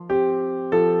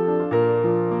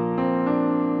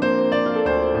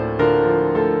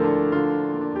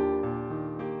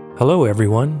Hello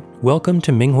everyone, welcome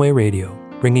to Minghui Radio,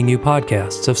 bringing you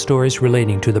podcasts of stories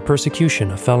relating to the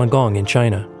persecution of Falun Gong in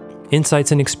China,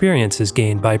 insights and experiences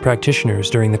gained by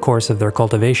practitioners during the course of their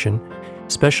cultivation,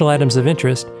 special items of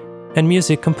interest, and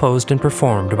music composed and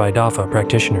performed by Dafa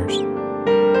practitioners.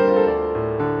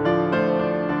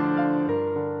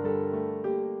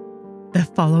 The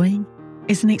following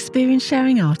is an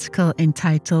experience-sharing article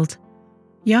entitled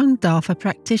Young Dafa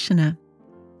Practitioner,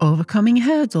 Overcoming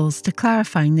Hurdles to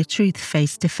Clarifying the Truth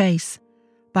Face-to-Face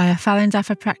by a Falun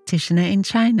Dafa practitioner in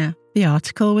China. The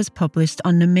article was published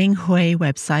on the Minghui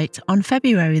website on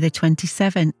February the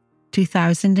 27th,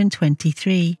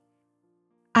 2023.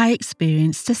 I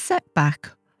experienced a setback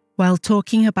while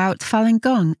talking about Falun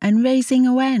Gong and raising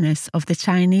awareness of the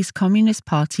Chinese Communist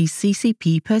Party's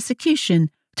CCP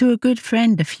persecution to a good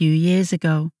friend a few years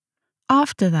ago.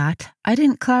 After that, I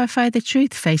didn't clarify the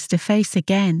truth face-to-face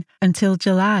again until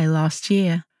July last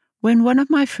year, when one of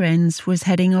my friends was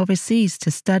heading overseas to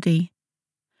study.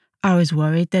 I was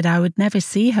worried that I would never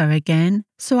see her again,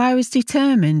 so I was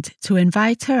determined to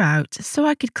invite her out so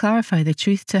I could clarify the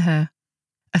truth to her.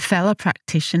 A fellow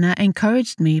practitioner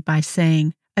encouraged me by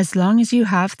saying, "As long as you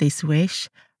have this wish,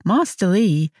 Master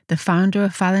Li, the founder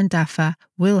of Falun Dafa,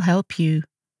 will help you."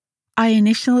 I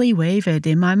initially wavered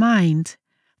in my mind.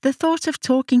 The thought of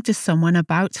talking to someone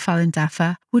about Falun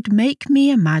Dafa would make me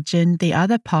imagine the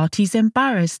other party's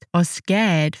embarrassed or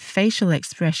scared facial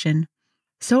expression,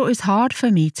 so it was hard for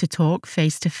me to talk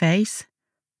face-to-face.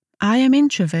 I am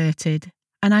introverted,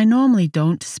 and I normally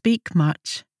don't speak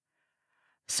much.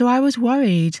 So I was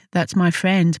worried that my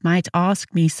friend might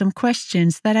ask me some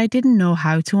questions that I didn't know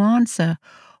how to answer,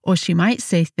 or she might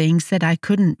say things that I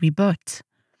couldn't rebut.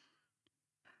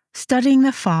 Studying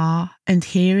the FAR and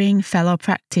hearing fellow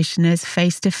practitioners'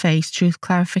 face-to-face truth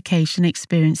clarification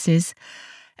experiences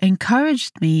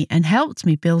encouraged me and helped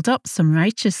me build up some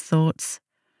righteous thoughts.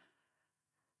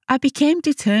 I became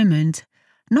determined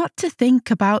not to think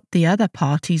about the other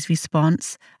party's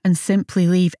response and simply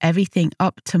leave everything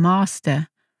up to Master.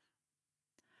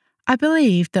 I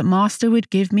believed that Master would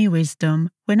give me wisdom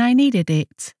when I needed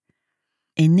it.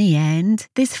 In the end,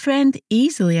 this friend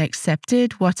easily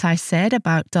accepted what I said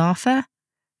about Dafa.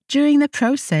 During the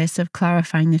process of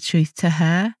clarifying the truth to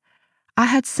her, I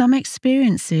had some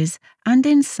experiences and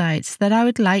insights that I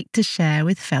would like to share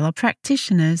with fellow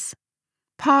practitioners.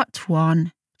 Part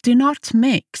 1. Do not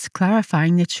mix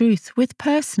clarifying the truth with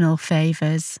personal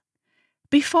favours.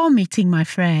 Before meeting my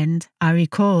friend, I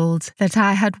recalled that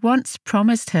I had once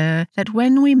promised her that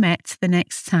when we met the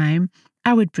next time,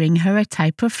 I would bring her a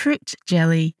type of fruit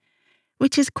jelly,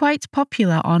 which is quite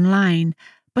popular online,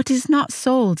 but is not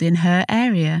sold in her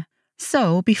area.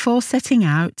 So, before setting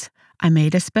out, I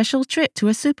made a special trip to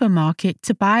a supermarket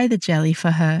to buy the jelly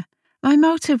for her. My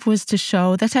motive was to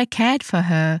show that I cared for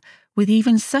her with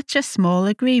even such a small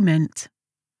agreement.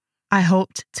 I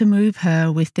hoped to move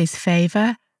her with this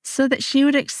favour so that she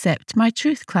would accept my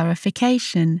truth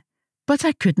clarification, but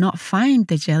I could not find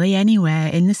the jelly anywhere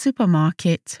in the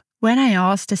supermarket. When I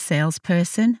asked a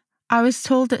salesperson, I was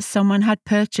told that someone had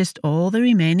purchased all the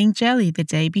remaining jelly the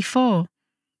day before.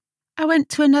 I went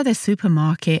to another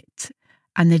supermarket,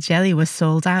 and the jelly was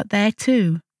sold out there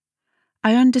too.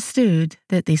 I understood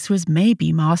that this was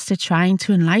maybe Master trying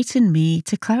to enlighten me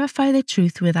to clarify the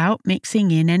truth without mixing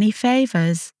in any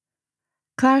favours.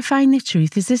 Clarifying the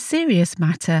truth is a serious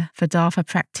matter for Dafa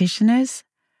practitioners.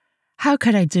 How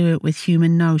could I do it with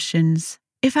human notions?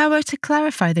 If I were to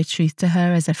clarify the truth to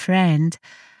her as a friend,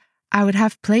 I would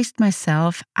have placed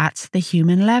myself at the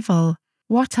human level.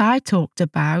 What I talked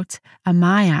about and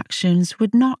my actions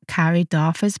would not carry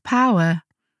Dafa's power.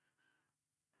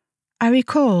 I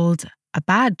recalled a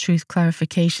bad truth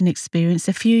clarification experience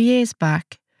a few years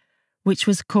back, which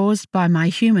was caused by my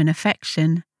human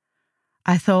affection.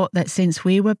 I thought that since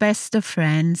we were best of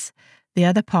friends, the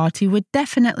other party would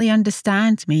definitely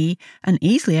understand me and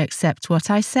easily accept what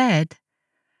I said.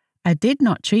 I did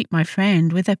not treat my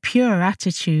friend with a pure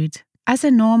attitude, as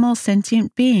a normal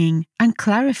sentient being, and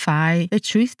clarify the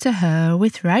truth to her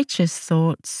with righteous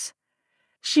thoughts.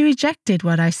 She rejected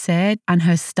what I said, and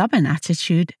her stubborn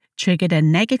attitude triggered a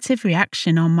negative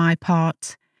reaction on my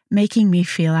part, making me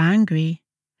feel angry.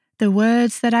 The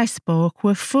words that I spoke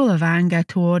were full of anger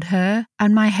toward her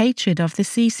and my hatred of the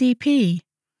CCP.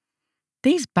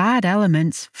 These bad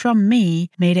elements from me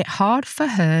made it hard for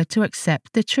her to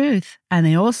accept the truth, and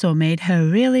they also made her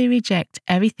really reject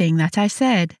everything that I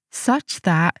said, such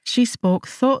that she spoke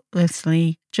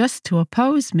thoughtlessly just to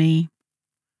oppose me.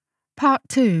 Part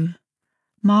 2.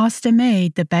 Master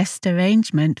made the best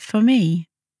arrangement for me.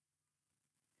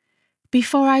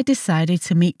 Before I decided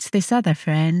to meet this other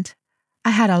friend, I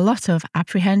had a lot of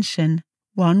apprehension.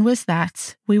 One was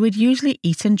that we would usually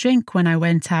eat and drink when I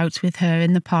went out with her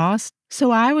in the past,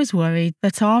 so I was worried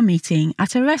that our meeting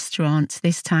at a restaurant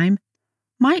this time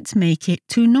might make it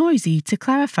too noisy to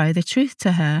clarify the truth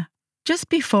to her. Just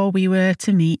before we were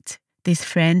to meet, this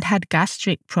friend had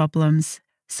gastric problems,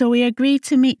 so we agreed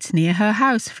to meet near her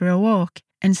house for a walk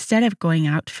instead of going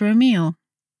out for a meal.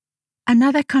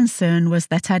 Another concern was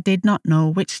that I did not know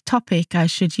which topic I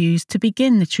should use to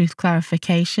begin the truth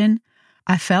clarification.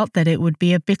 I felt that it would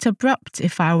be a bit abrupt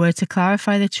if I were to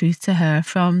clarify the truth to her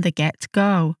from the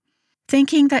get-go.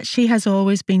 Thinking that she has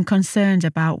always been concerned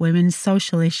about women's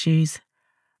social issues,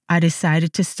 I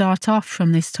decided to start off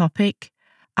from this topic.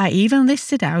 I even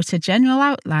listed out a general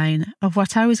outline of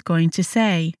what I was going to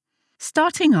say,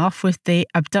 starting off with the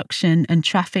abduction and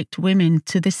trafficked women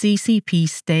to the CCP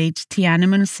staged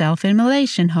Tiananmen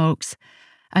self-immolation hoax,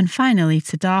 and finally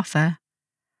to Dafa.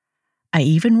 I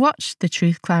even watched the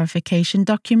truth clarification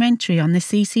documentary on the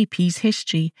CCP's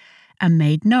history and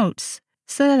made notes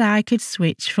so that I could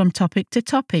switch from topic to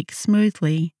topic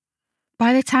smoothly.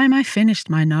 By the time I finished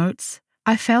my notes,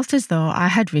 I felt as though I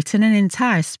had written an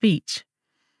entire speech.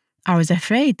 I was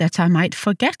afraid that I might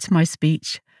forget my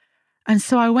speech, and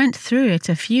so I went through it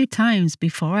a few times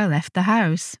before I left the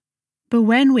house. But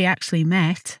when we actually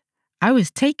met, I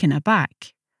was taken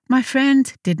aback. My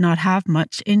friend did not have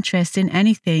much interest in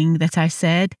anything that I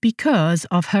said because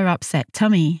of her upset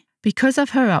tummy, because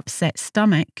of her upset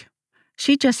stomach.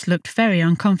 She just looked very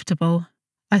uncomfortable.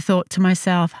 I thought to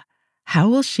myself, how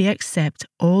will she accept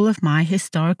all of my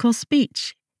historical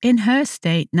speech in her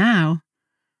state now?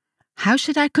 How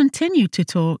should I continue to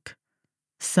talk?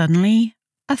 Suddenly,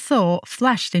 a thought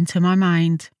flashed into my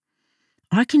mind.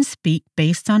 I can speak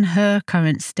based on her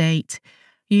current state,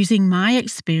 using my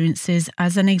experiences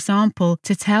as an example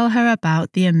to tell her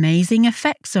about the amazing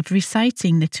effects of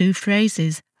reciting the two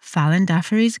phrases, Falun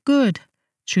Dafa is good,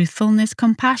 truthfulness,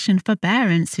 compassion,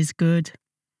 forbearance is good.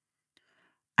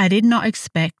 I did not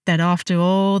expect that after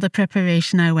all the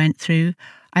preparation I went through,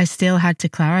 I still had to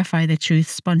clarify the truth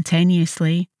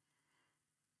spontaneously.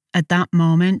 At that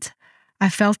moment, I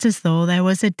felt as though there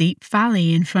was a deep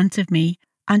valley in front of me,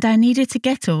 and I needed to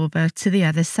get over to the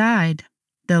other side.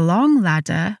 The long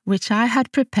ladder, which I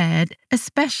had prepared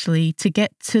especially to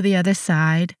get to the other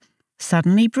side,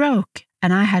 suddenly broke,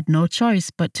 and I had no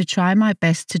choice but to try my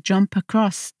best to jump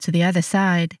across to the other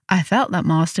side. I felt that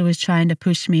Master was trying to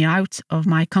push me out of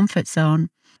my comfort zone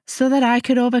so that I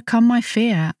could overcome my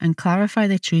fear and clarify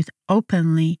the truth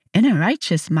openly in a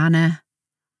righteous manner.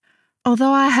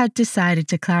 Although I had decided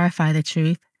to clarify the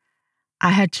truth, I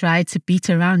had tried to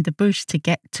beat around the bush to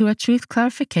get to a truth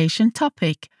clarification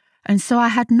topic, and so I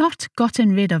had not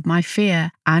gotten rid of my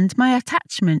fear and my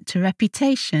attachment to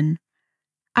reputation.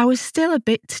 I was still a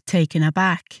bit taken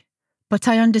aback, but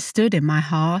I understood in my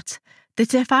heart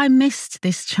that if I missed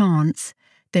this chance,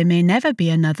 there may never be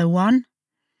another one.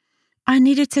 I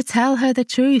needed to tell her the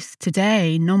truth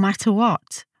today, no matter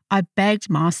what. I begged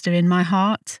Master in my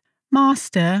heart,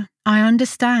 Master, I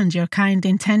understand your kind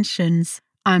intentions.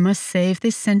 I must save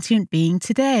this sentient being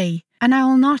today, and I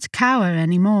will not cower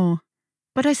any more.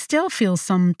 But I still feel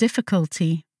some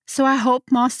difficulty, so I hope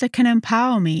Master can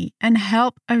empower me and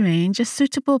help arrange a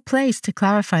suitable place to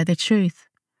clarify the truth.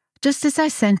 Just as I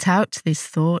sent out this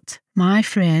thought, my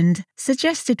friend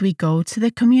suggested we go to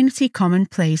the community common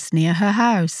place near her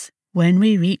house. When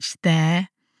we reached there,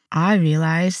 I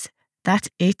realized that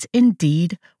it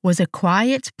indeed was a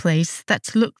quiet place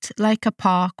that looked like a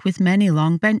park with many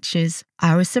long benches.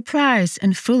 I was surprised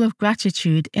and full of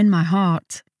gratitude in my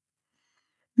heart.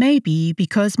 Maybe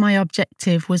because my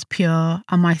objective was pure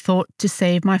and my thought to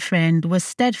save my friend was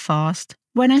steadfast,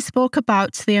 when I spoke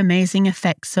about the amazing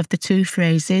effects of the two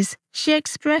phrases, she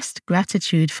expressed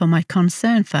gratitude for my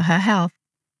concern for her health.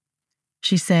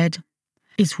 She said,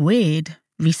 "It's weird.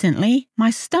 Recently, my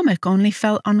stomach only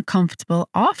felt uncomfortable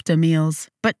after meals,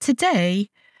 but today,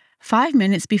 5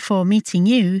 minutes before meeting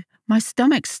you, my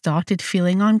stomach started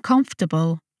feeling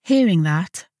uncomfortable." Hearing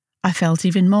that, I felt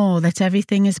even more that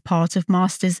everything is part of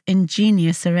Master's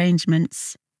ingenious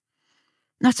arrangements.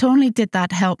 Not only did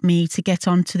that help me to get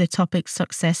onto the topic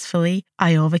successfully,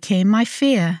 I overcame my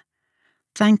fear.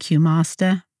 Thank you,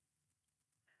 Master.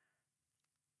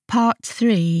 Part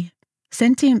 3.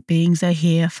 Sentient beings are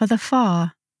here for the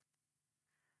far.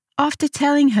 After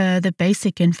telling her the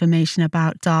basic information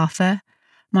about Dafa,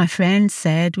 my friend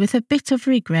said with a bit of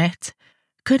regret,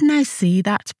 "Couldn't I see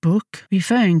that book?"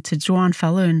 referring to Zhuan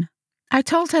Falun. I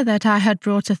told her that I had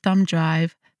brought a thumb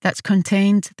drive that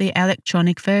contained the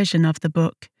electronic version of the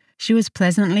book. She was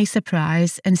pleasantly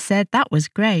surprised and said that was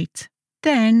great.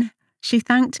 Then She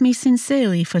thanked me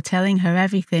sincerely for telling her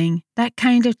everything. That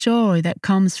kind of joy that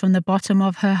comes from the bottom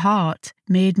of her heart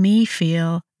made me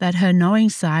feel that her knowing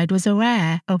side was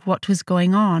aware of what was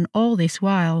going on all this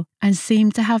while and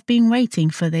seemed to have been waiting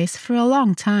for this for a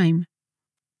long time.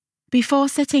 Before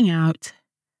setting out,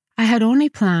 I had only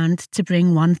planned to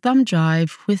bring one thumb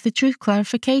drive with the truth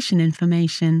clarification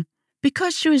information.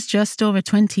 Because she was just over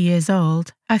 20 years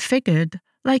old, I figured,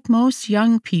 like most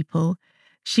young people,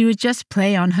 she would just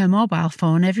play on her mobile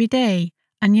phone every day,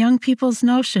 and young people's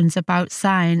notions about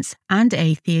science and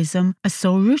atheism are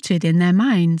so rooted in their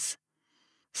minds.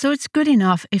 So it's good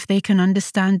enough if they can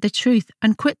understand the truth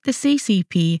and quit the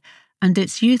CCP and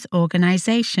its youth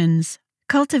organizations.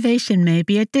 Cultivation may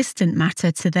be a distant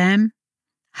matter to them.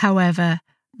 However,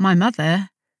 my mother,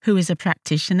 who is a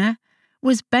practitioner,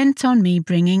 was bent on me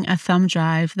bringing a thumb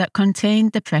drive that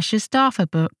contained the precious Dafa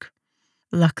book.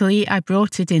 Luckily, I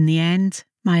brought it in the end.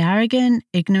 My arrogant,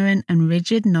 ignorant, and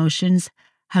rigid notions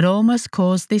had almost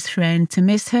caused this friend to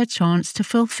miss her chance to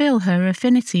fulfill her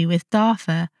affinity with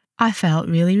Dafa. I felt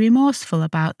really remorseful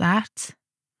about that.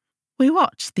 We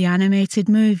watched the animated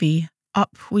movie,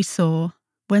 Up We Saw,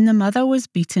 when the mother was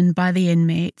beaten by the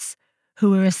inmates,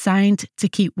 who were assigned to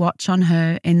keep watch on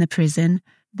her in the prison.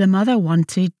 The mother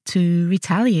wanted to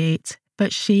retaliate,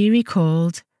 but she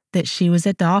recalled that she was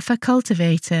a Dafa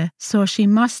cultivator, so she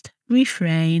must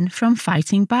refrain from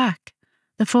fighting back.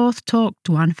 The fourth talked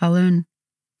Tuan Falun.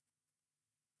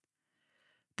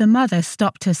 The mother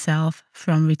stopped herself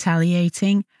from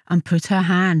retaliating and put her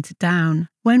hand down.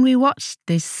 When we watched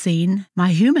this scene,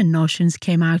 my human notions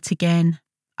came out again.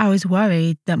 I was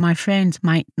worried that my friend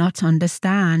might not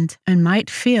understand and might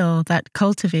feel that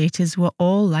cultivators were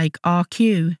all like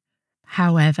RQ.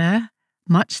 However,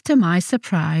 much to my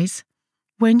surprise,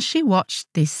 when she watched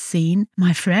this scene,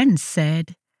 my friend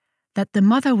said that the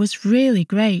mother was really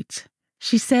great.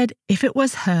 She said if it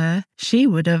was her, she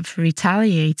would have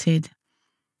retaliated.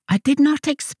 I did not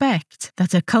expect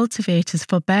that a cultivator's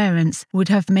forbearance would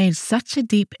have made such a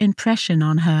deep impression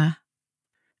on her.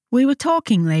 We were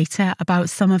talking later about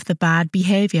some of the bad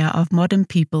behaviour of modern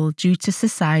people due to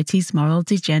society's moral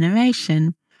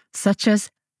degeneration, such as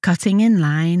cutting in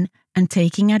line and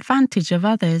taking advantage of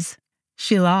others.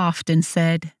 She laughed and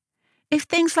said, "If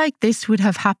things like this would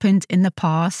have happened in the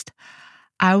past,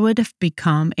 I would have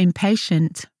become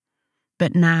impatient.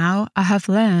 But now I have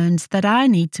learned that I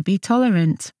need to be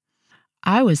tolerant."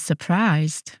 I was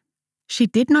surprised. She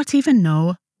did not even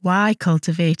know why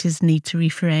cultivators need to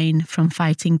refrain from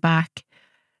fighting back.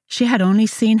 She had only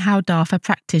seen how Dafa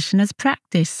practitioners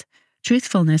practice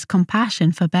truthfulness,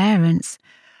 compassion, forbearance,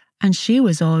 and she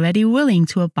was already willing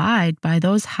to abide by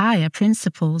those higher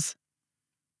principles.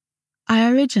 I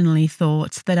originally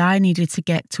thought that I needed to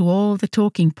get to all the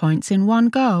talking points in one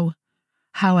go.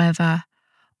 However,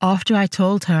 after I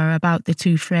told her about the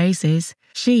two phrases,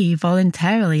 she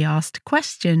voluntarily asked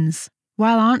questions.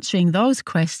 While answering those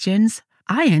questions,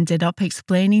 I ended up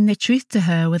explaining the truth to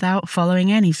her without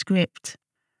following any script.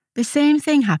 The same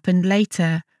thing happened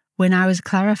later when I was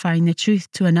clarifying the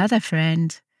truth to another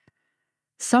friend.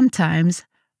 Sometimes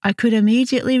I could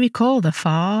immediately recall the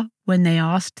Fa when they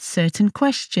asked certain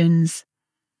questions.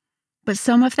 But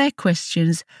some of their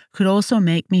questions could also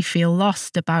make me feel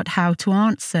lost about how to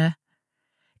answer.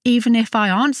 Even if I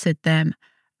answered them,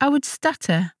 I would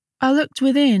stutter. I looked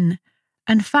within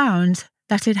and found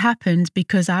that it happened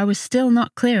because I was still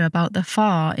not clear about the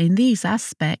Fa in these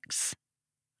aspects.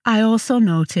 I also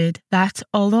noted that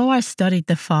although I studied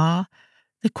the Fa,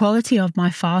 the quality of my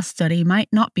Fa study might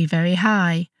not be very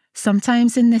high,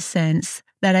 sometimes in the sense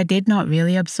that I did not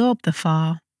really absorb the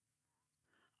Fa.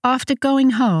 After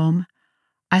going home,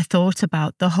 I thought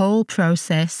about the whole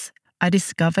process. I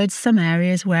discovered some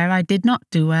areas where I did not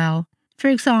do well. For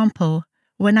example,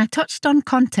 when I touched on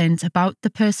content about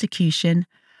the persecution,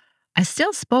 I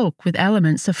still spoke with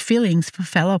elements of feelings for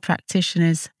fellow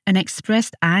practitioners and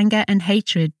expressed anger and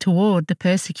hatred toward the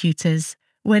persecutors.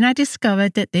 When I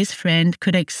discovered that this friend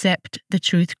could accept the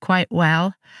truth quite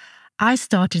well, I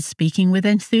started speaking with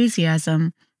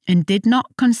enthusiasm and did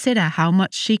not consider how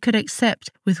much she could accept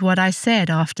with what I said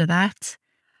after that.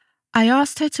 I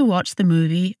asked her to watch the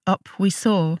movie Up We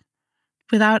Saw,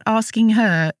 without asking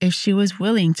her if she was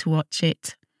willing to watch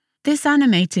it. This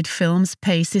animated film's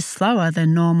pace is slower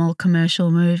than normal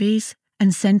commercial movies,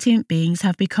 and sentient beings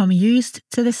have become used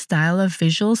to the style of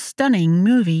visual stunning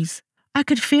movies. I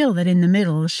could feel that in the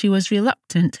middle she was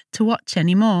reluctant to watch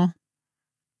any more.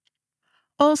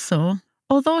 Also,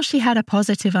 although she had a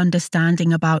positive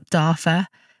understanding about Dafa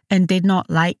and did not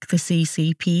like the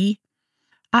CCP,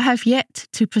 I have yet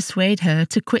to persuade her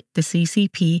to quit the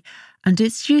CCP and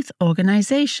its youth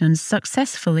organizations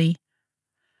successfully.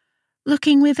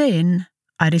 Looking within,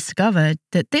 I discovered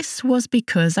that this was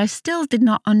because I still did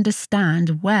not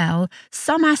understand well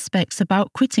some aspects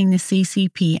about quitting the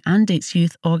CCP and its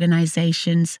youth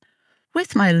organisations.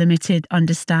 With my limited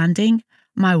understanding,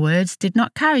 my words did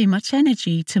not carry much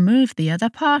energy to move the other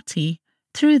party.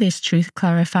 Through this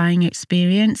truth-clarifying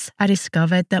experience, I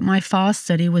discovered that my far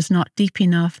study was not deep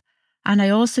enough, and I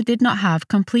also did not have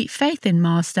complete faith in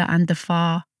Master and the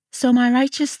far. So my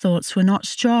righteous thoughts were not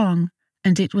strong,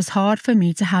 and it was hard for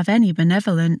me to have any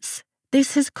benevolence.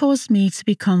 This has caused me to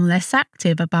become less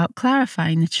active about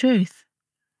clarifying the truth.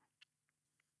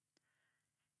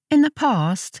 In the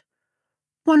past,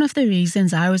 one of the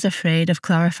reasons I was afraid of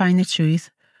clarifying the truth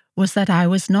was that I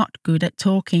was not good at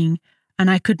talking,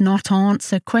 and I could not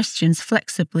answer questions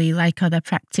flexibly like other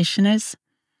practitioners.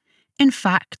 In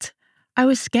fact, I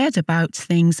was scared about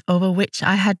things over which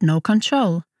I had no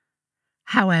control.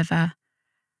 However,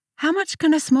 how much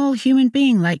can a small human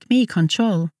being like me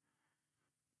control?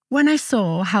 When I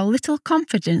saw how little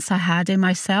confidence I had in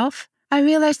myself, I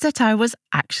realized that I was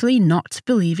actually not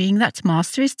believing that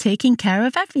Master is taking care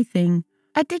of everything.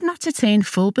 I did not attain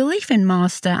full belief in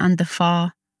Master and the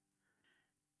far.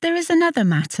 There is another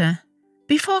matter.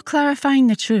 Before clarifying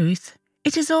the truth,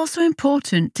 it is also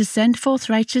important to send forth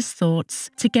righteous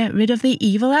thoughts to get rid of the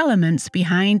evil elements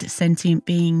behind sentient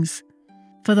beings.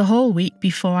 For the whole week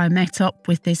before I met up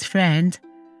with this friend,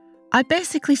 I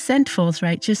basically sent forth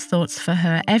righteous thoughts for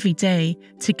her every day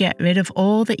to get rid of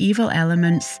all the evil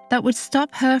elements that would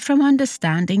stop her from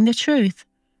understanding the truth.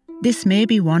 This may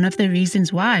be one of the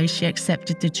reasons why she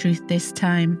accepted the truth this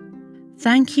time.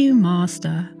 Thank you,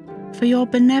 Master, for your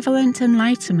benevolent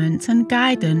enlightenment and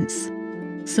guidance,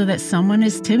 so that someone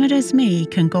as timid as me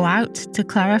can go out to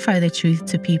clarify the truth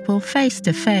to people face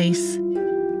to face.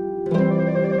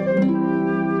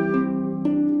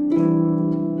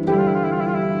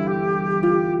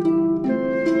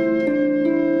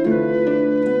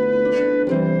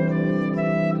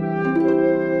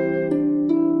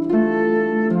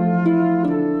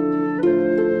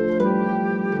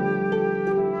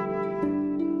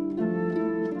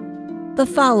 The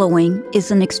following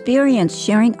is an experience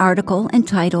sharing article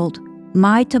entitled,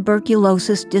 My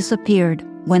Tuberculosis Disappeared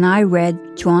When I Read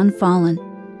Zhuan Falun,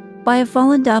 by a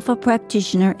Falun Dafa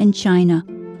practitioner in China.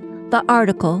 The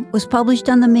article was published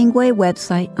on the Minghui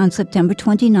website on September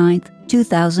 29,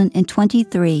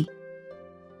 2023.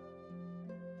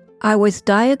 I was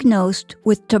diagnosed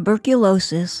with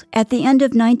tuberculosis at the end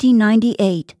of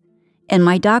 1998, and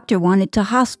my doctor wanted to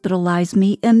hospitalize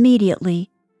me immediately.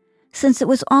 Since it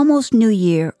was almost New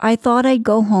Year, I thought I'd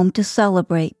go home to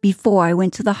celebrate before I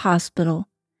went to the hospital.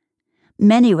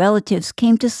 Many relatives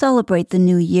came to celebrate the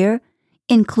New Year,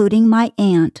 including my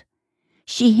aunt.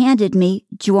 She handed me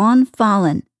Zhuan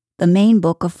Falun, the main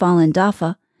book of Falun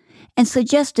Dafa, and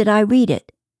suggested I read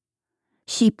it.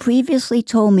 She previously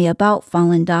told me about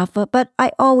Falun Dafa, but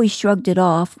I always shrugged it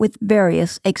off with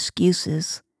various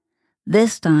excuses.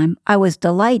 This time, I was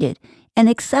delighted and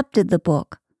accepted the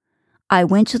book. I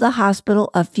went to the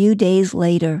hospital a few days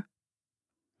later.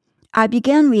 I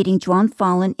began reading Zhuan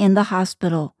Falun in the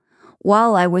hospital.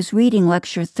 While I was reading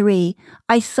Lecture 3,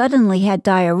 I suddenly had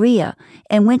diarrhea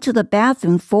and went to the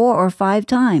bathroom 4 or 5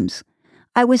 times.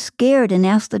 I was scared and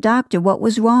asked the doctor what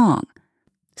was wrong.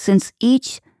 Since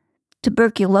each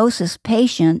tuberculosis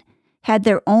patient had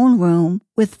their own room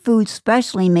with food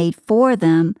specially made for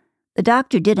them, the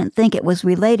doctor didn't think it was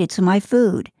related to my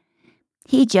food.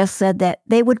 He just said that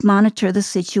they would monitor the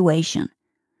situation.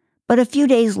 But a few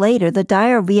days later, the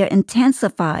diarrhea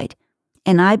intensified,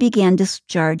 and I began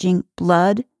discharging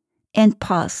blood and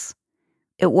pus.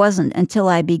 It wasn't until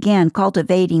I began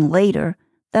cultivating later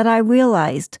that I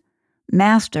realized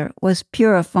Master was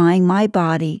purifying my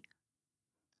body.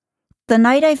 The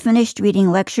night I finished reading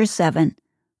Lecture 7,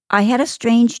 I had a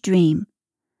strange dream.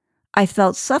 I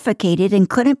felt suffocated and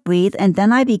couldn't breathe, and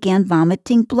then I began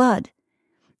vomiting blood.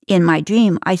 In my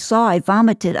dream, I saw I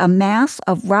vomited a mass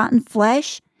of rotten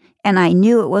flesh, and I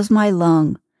knew it was my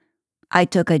lung. I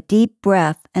took a deep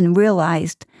breath and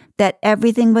realized that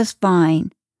everything was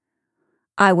fine.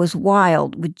 I was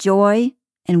wild with joy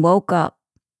and woke up.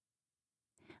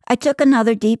 I took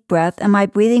another deep breath, and my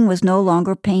breathing was no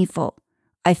longer painful.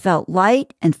 I felt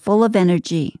light and full of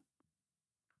energy.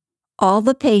 All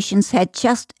the patients had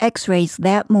chest x-rays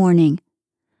that morning.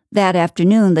 That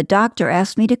afternoon, the doctor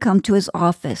asked me to come to his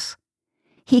office.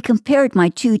 He compared my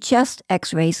 2 chest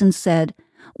x-rays and said,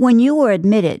 "When you were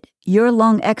admitted, your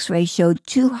lung x-ray showed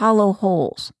 2 hollow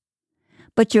holes.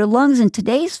 But your lungs in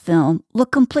today's film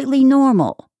look completely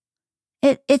normal.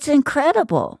 It's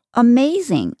incredible,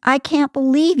 amazing. I can't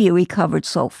believe you recovered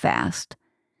so fast."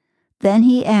 Then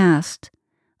he asked,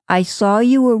 I saw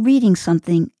you were reading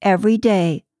something every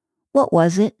day. What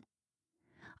was it?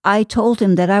 I told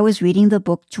him that I was reading the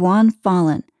book Zhuan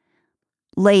Fallen.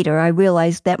 Later, I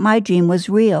realized that my dream was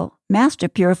real. Master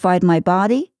purified my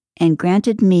body and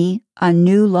granted me a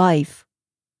new life.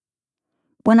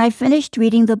 When I finished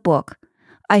reading the book,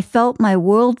 I felt my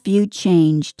worldview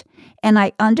changed, and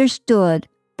I understood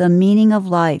the meaning of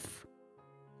life.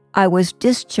 I was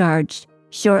discharged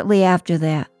shortly after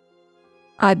that.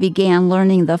 I began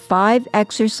learning the 5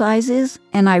 exercises,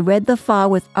 and I read the Fa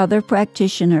with other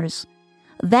practitioners.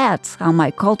 That's how my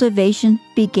cultivation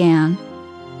began.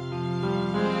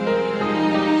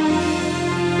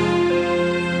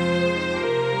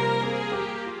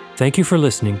 Thank you for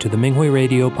listening to the Minghui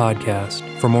Radio podcast.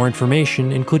 For more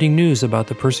information, including news about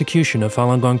the persecution of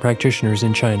Falun Gong practitioners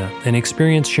in China and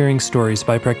experience-sharing stories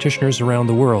by practitioners around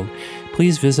the world,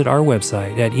 please visit our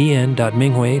website at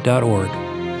en.minghui.org.